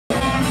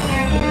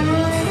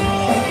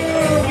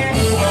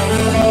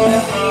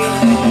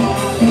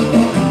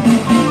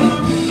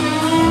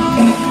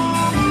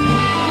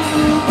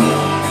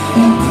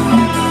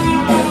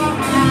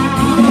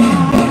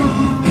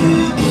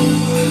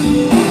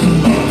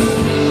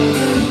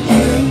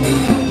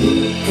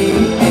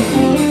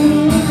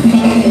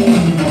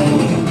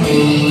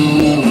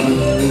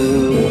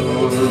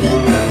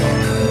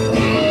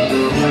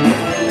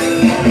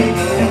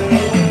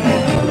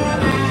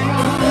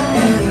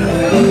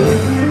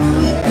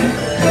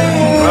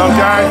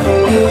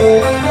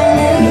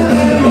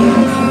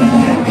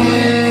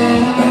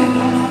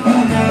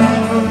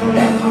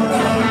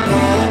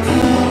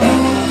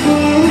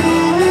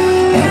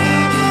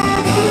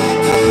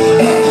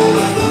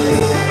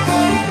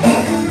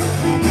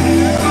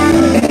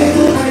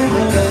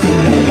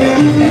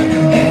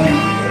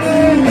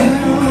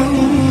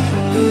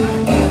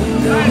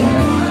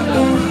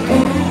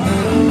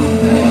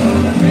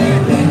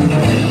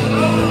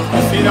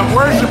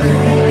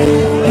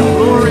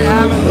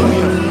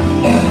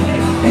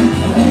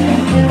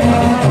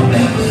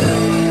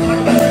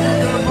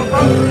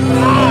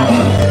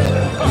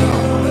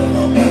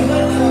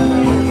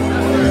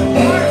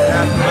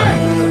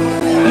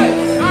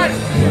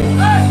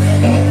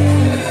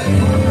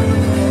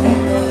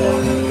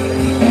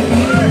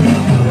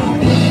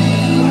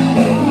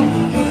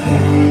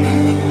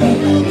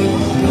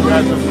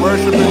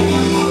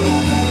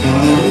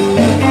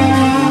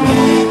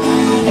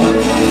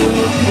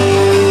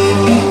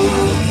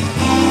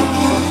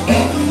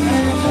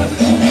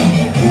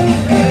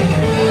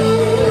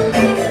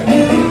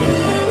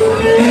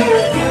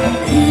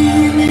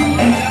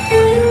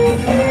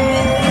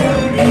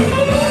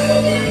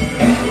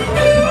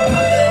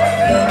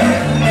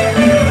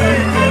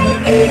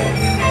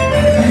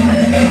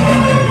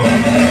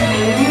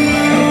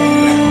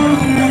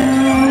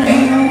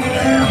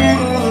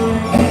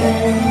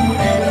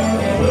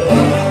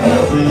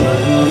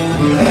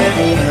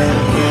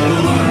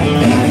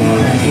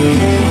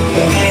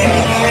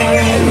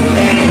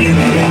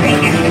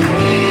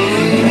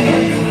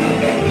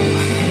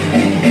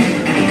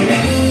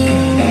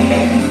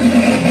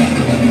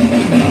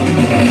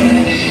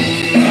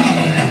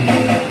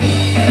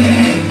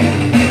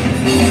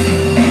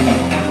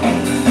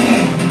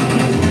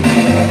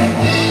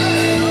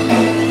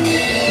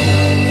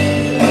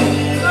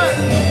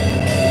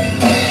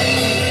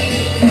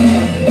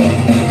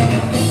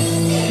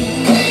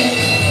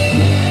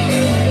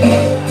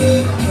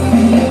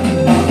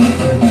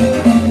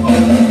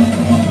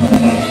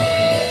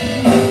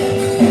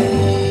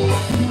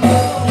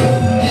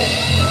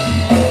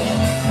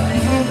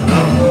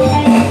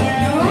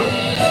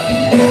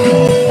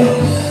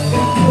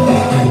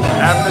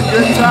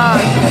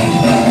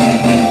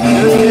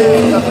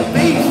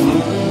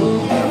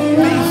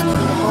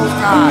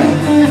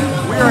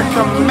are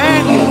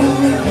commanded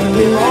to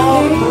give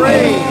all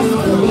praise to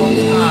the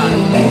Most High.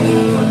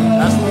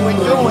 That's what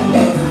we're doing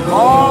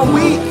all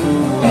week.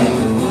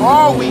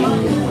 All week.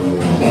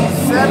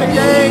 7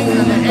 days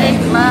and the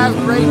 8th last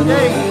great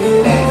day.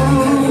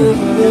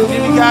 I'll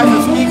give you guys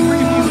a sneak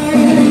preview.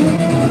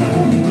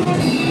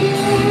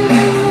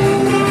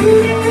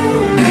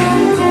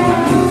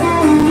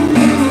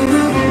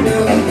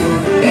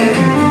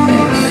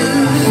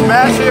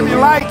 Smash it if you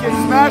like it.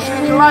 Smash it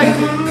if you like it.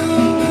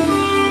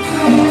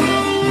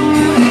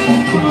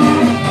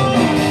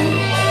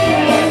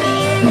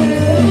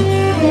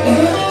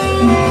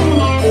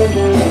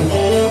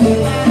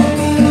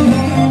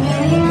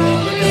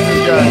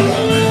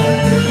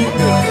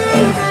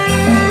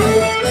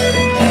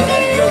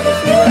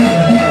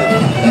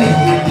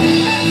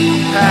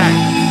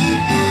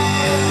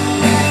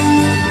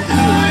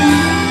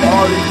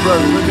 All these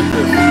brothers, look at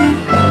this.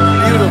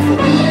 Beautiful.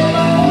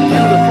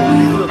 Beautiful, beautiful,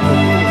 beautiful.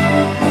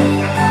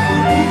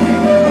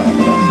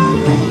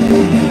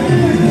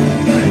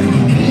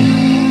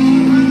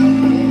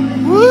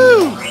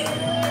 Woo!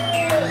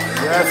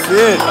 That's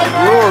it.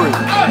 Glory.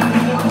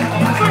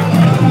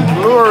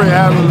 Glory,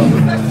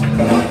 hallelujah.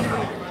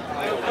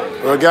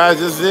 Well, guys,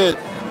 this is it.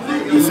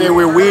 They say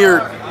we're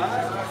weird.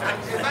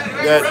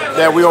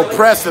 That we're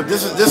oppressive.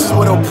 This is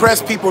what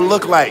oppressed people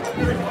look like.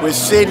 We're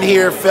sitting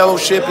here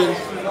fellowshipping,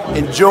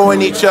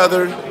 enjoying each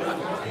other,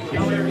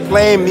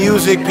 playing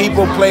music,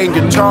 people playing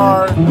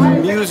guitar,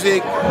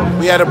 music.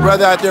 We had a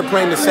brother out there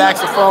playing the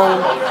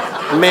saxophone.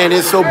 Man,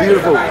 it's so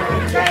beautiful.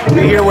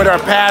 We're here with our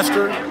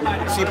pastor.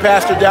 See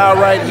Pastor Dow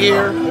right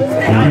here.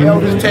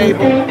 Elder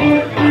table.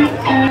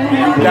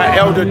 We got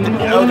Elder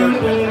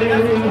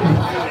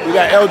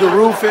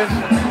Rufus.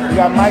 We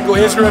got Michael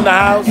Israel in the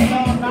house.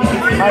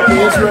 Michael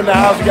Israel in the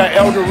house. We got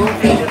Elder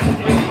Rufus.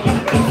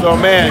 So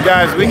man,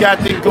 guys, we got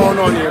things going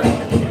on here.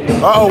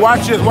 Uh-oh,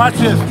 watch this, watch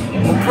this.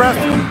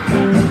 Oppressive.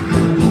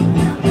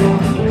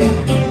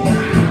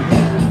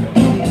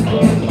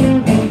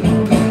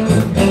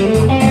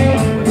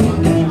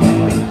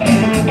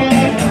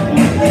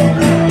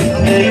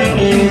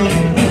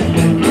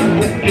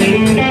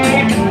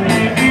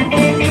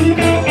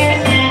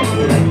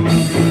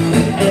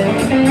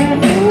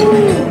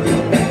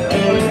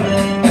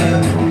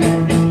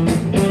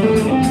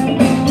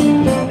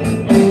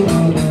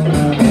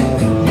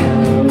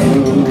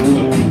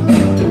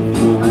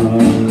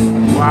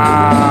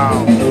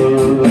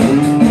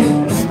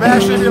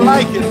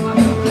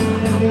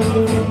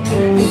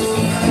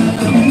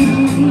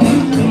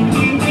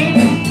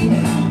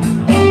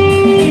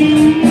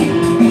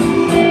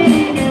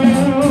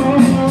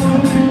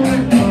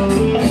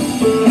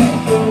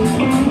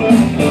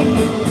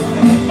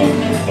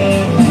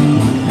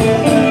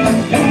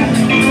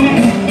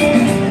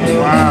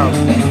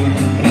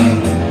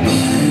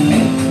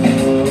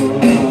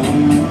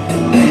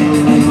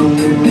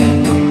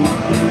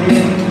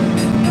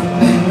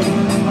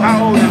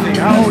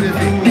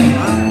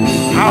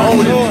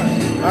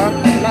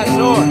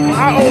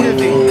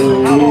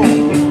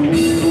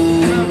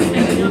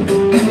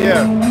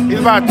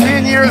 About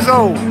 10 years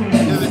old.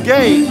 This is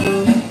Gabe,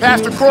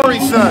 Pastor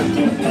Corey's son.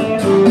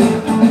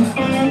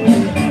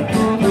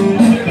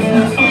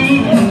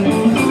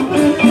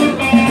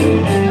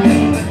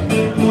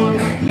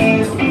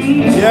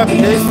 Yep,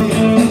 Casey.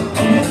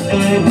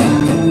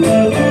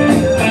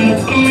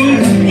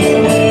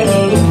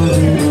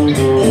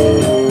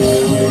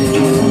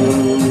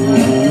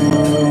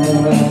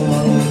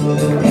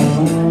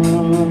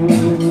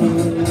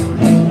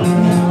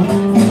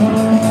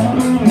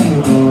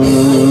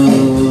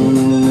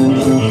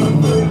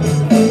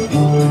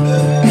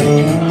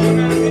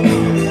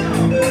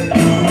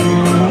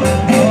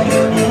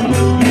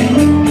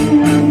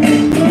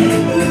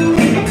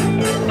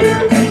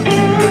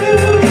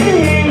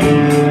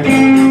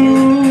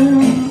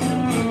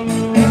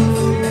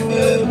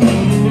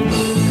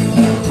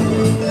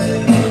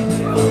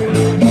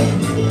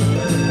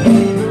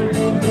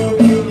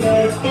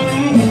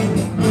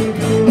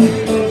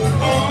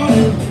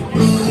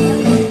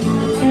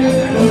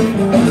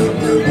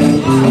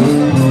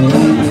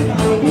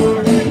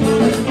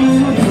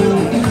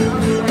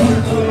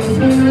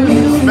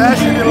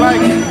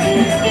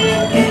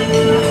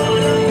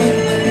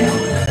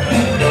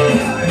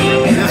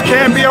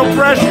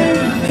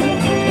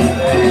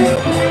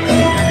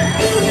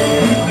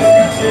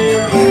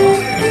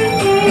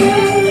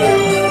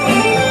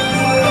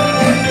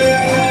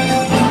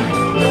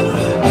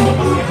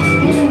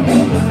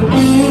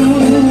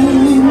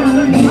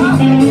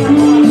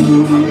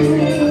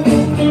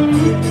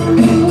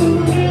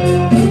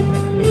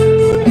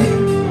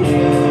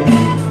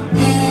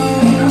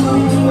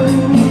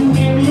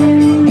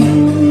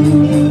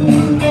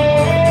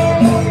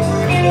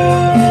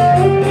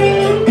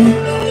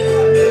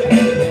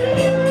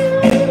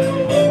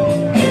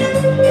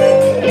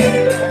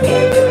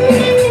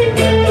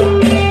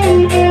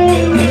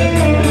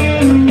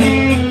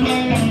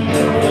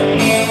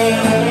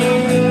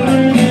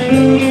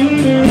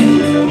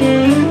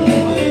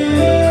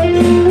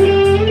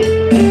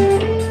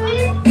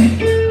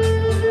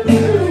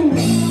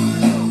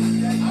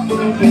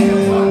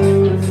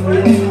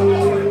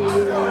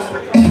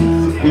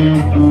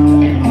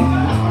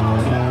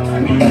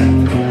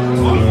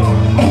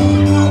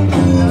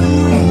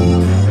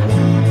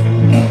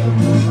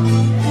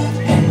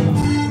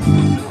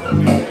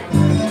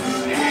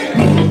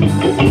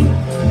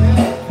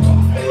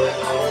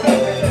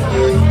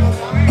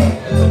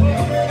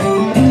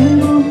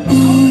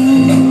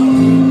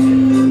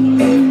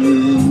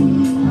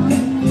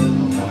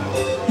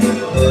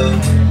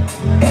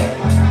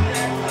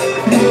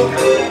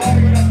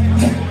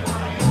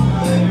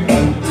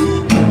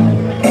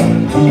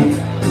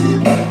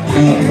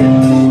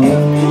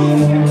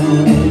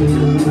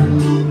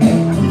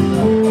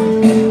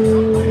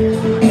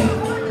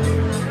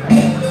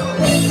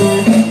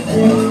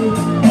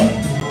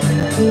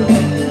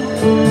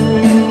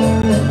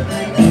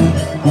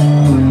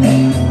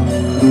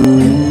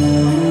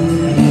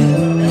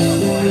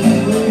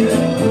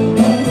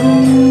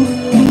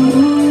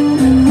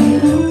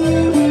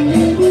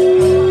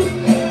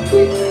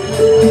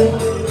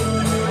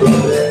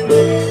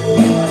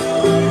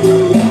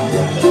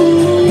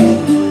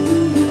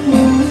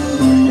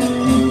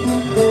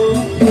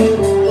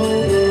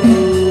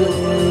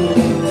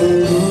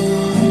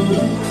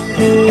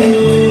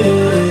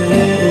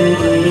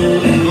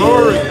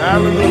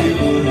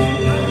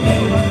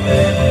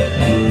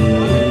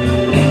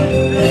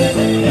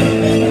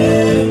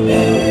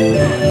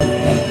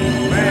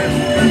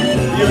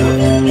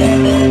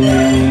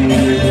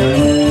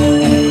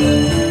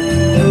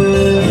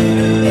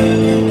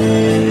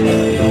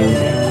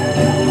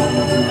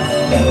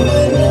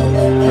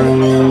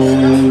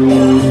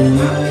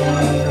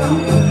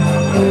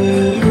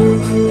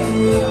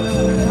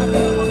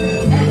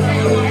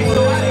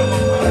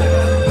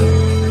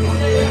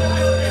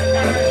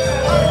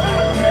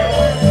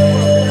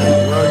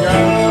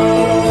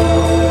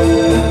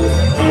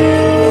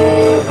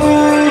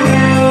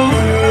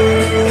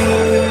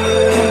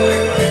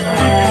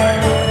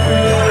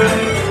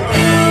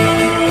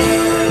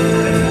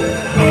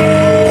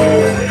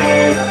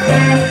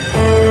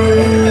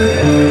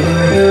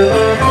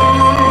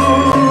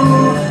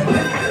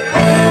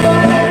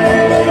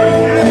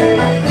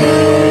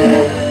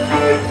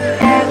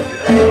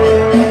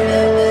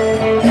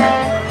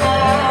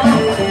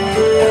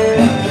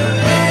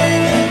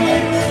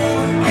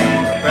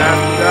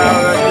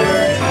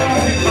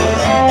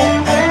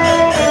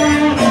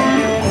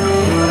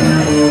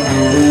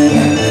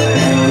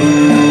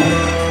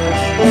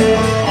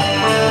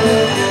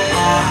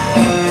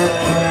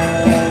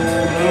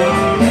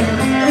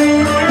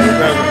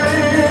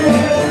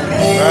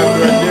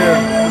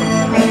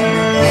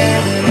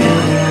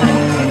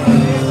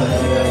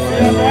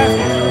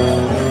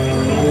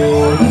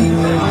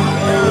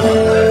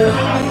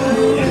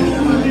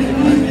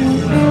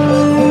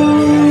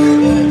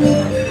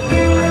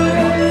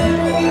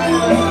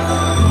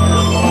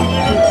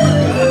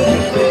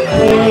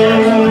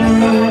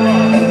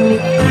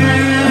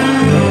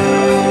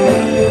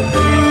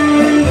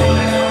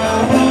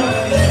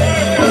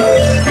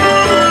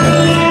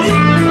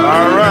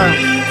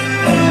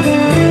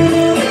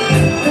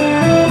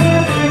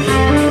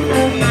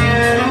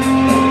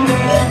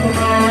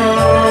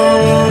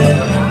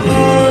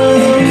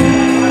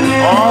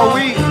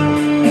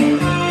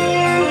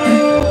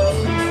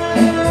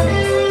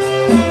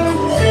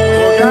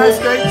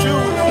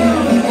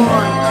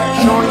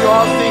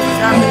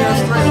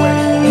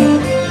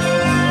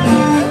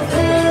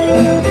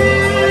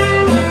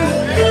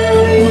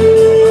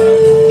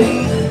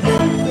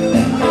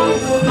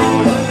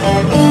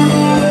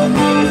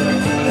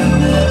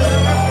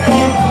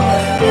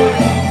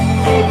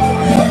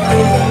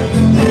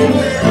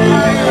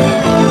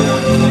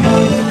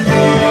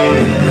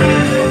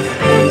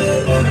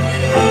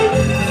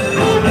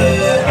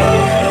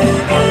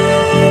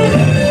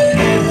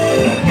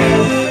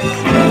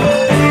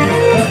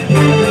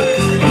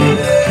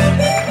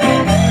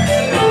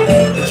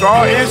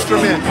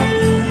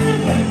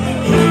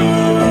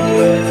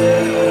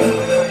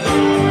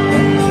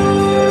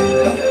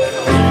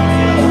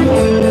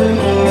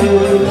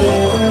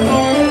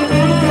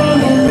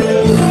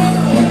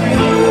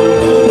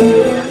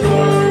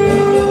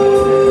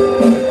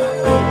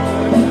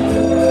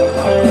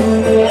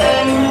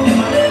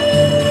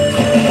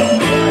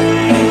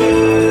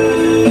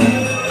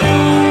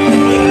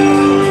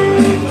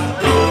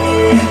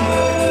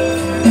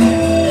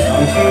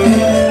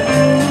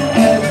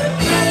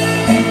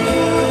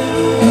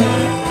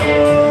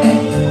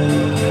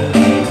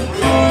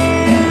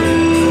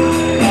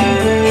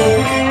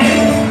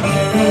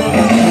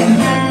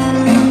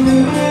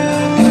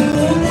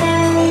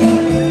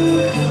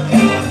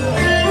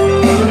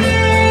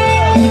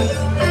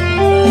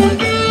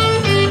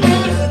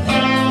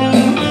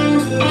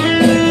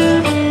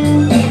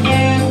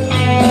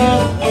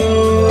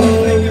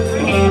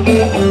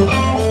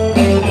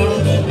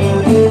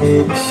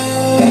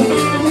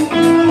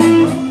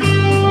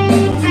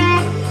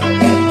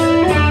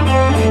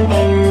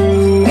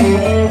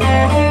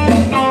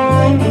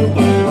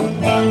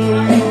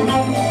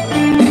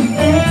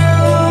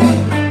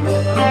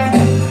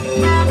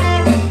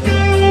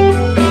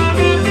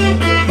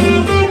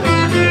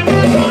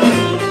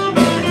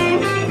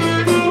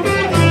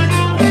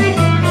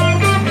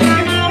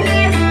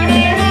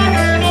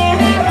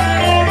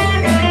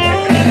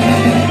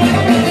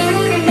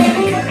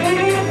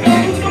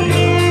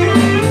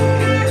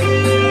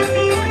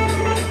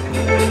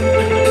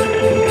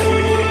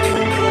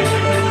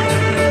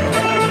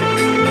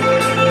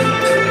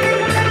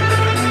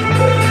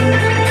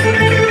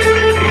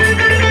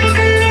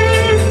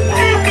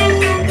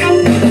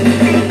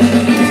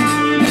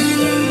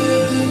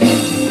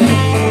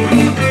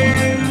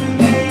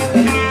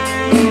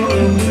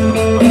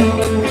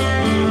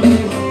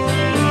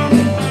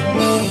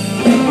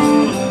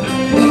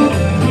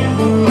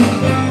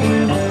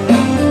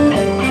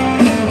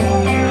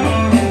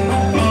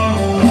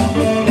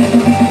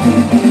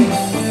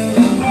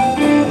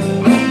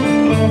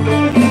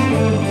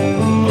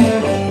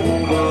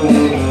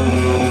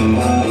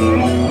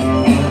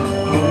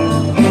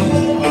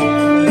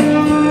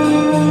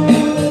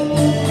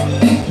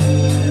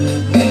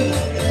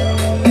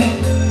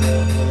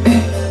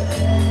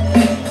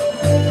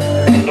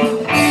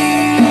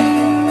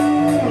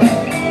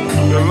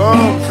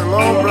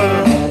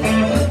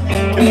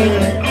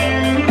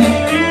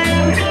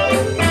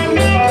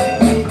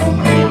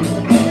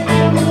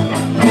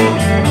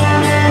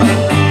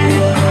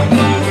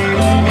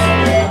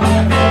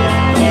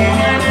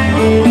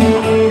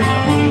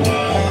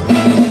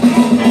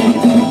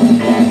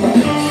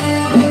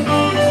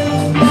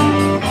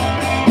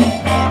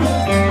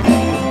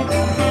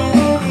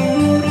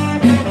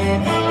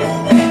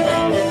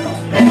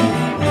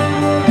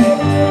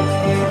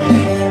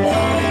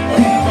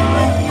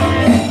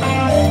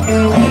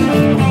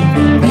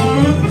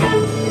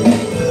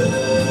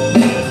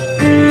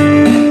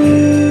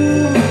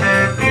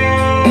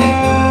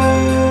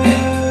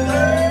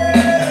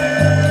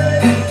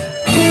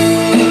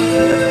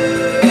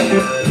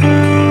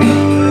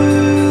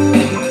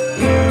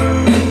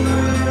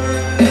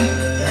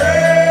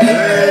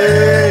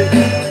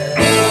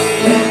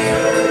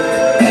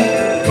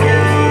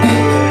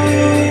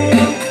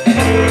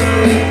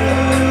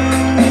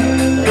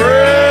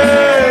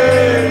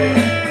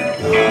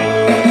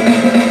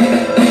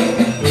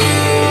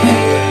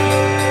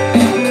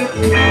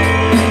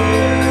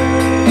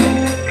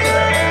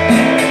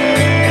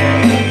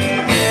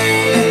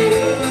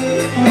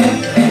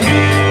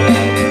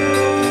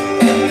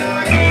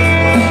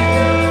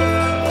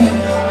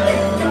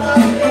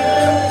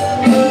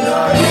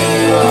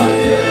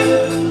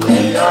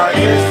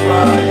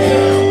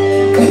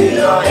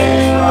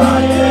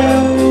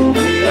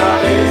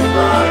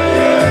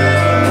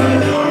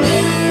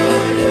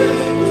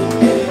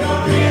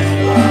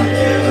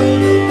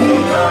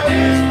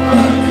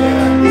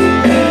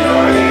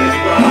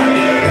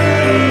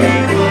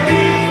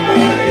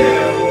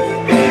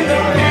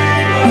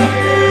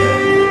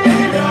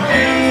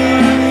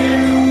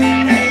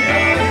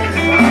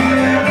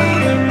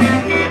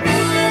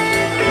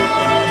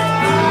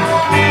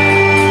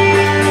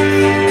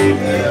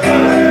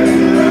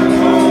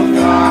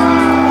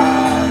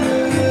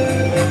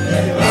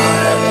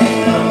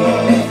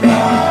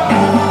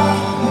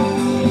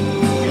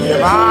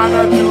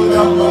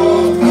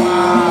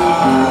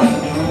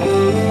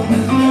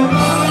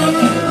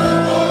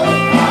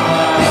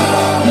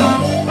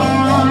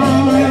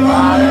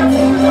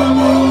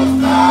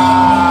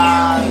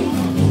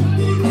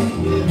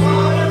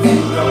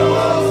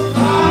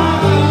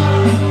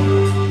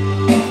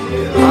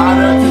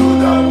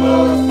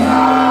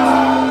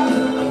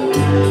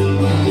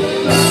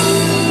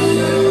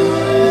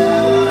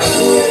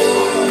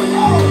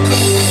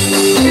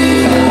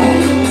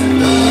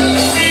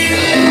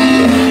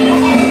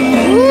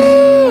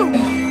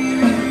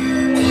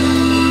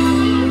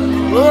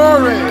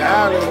 Glory,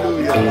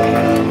 hallelujah.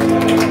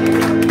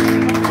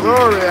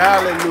 Glory,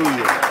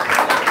 hallelujah.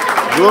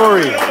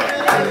 Glory.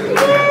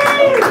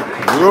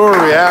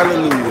 Glory,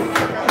 hallelujah.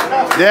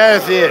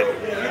 That's it.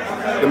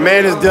 The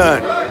man is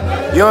done.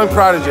 Young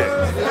Prodigy.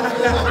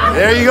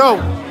 There you go.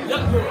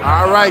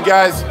 All right,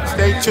 guys,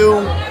 stay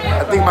tuned.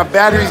 I think my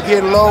battery's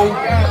getting low,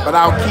 but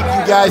I'll keep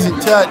you guys in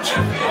touch.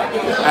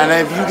 And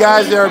if you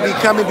guys that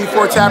are coming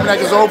before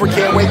Tabernacle's over,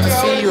 can't wait to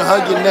see you.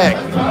 Hug your neck.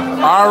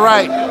 All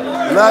right.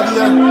 Love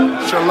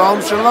you.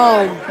 Shalom,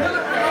 shalom.